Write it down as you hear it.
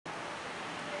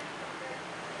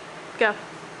go.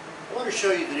 I want to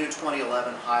show you the new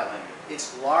 2011 Highlander.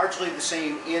 It's largely the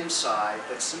same inside,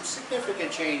 but some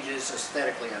significant changes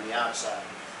aesthetically on the outside.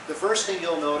 The first thing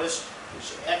you'll notice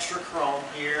is extra chrome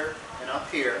here and up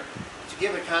here to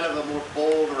give it kind of a more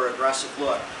bold or aggressive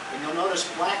look. And you'll notice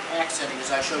black accenting as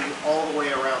I show you all the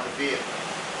way around the vehicle.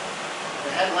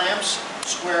 The headlamps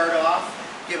squared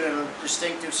off, give it a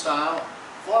distinctive style.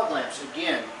 Fog lamps,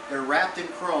 again, they're wrapped in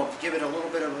chrome to give it a little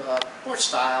bit of more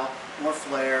style, more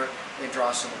flair, and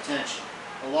draw some attention.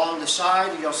 Along the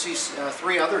side, you'll see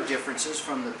three other differences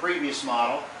from the previous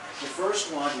model. The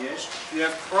first one is you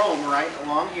have chrome right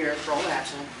along here, chrome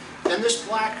accent. Then this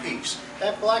black piece.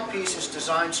 That black piece is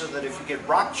designed so that if you get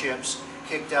rock chips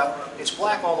kicked up, it's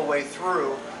black all the way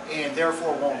through and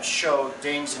therefore won't show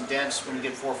dings and dents when you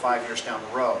get 4 or 5 years down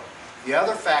the road. The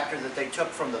other factor that they took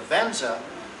from the Venza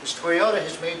is Toyota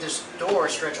has made this door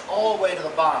stretch all the way to the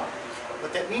bottom.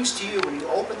 What that means to you when you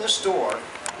open this door,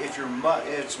 if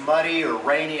it's muddy or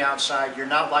rainy outside, you're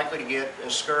not likely to get a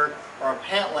skirt or a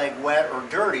pant leg wet or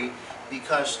dirty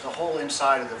because the whole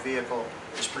inside of the vehicle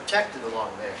is protected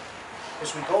along there.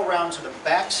 As we go around to the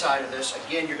back side of this,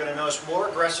 again, you're going to notice more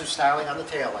aggressive styling on the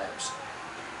tail lamps.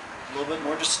 A little bit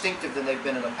more distinctive than they've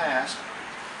been in the past.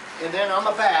 And then on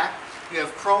the back, you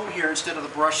have chrome here instead of the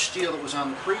brushed steel that was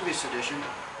on the previous edition.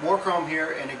 More chrome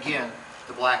here, and again,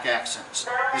 the black accents.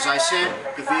 As I said,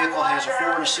 the vehicle has a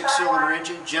 4- and 6-cylinder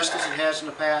engine, just as it has in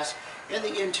the past, and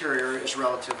the interior is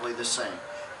relatively the same.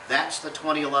 That's the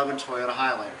 2011 Toyota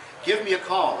Highlander. Give me a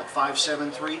call at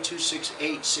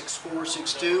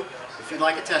 573-268-6462 if you'd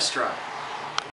like a test drive.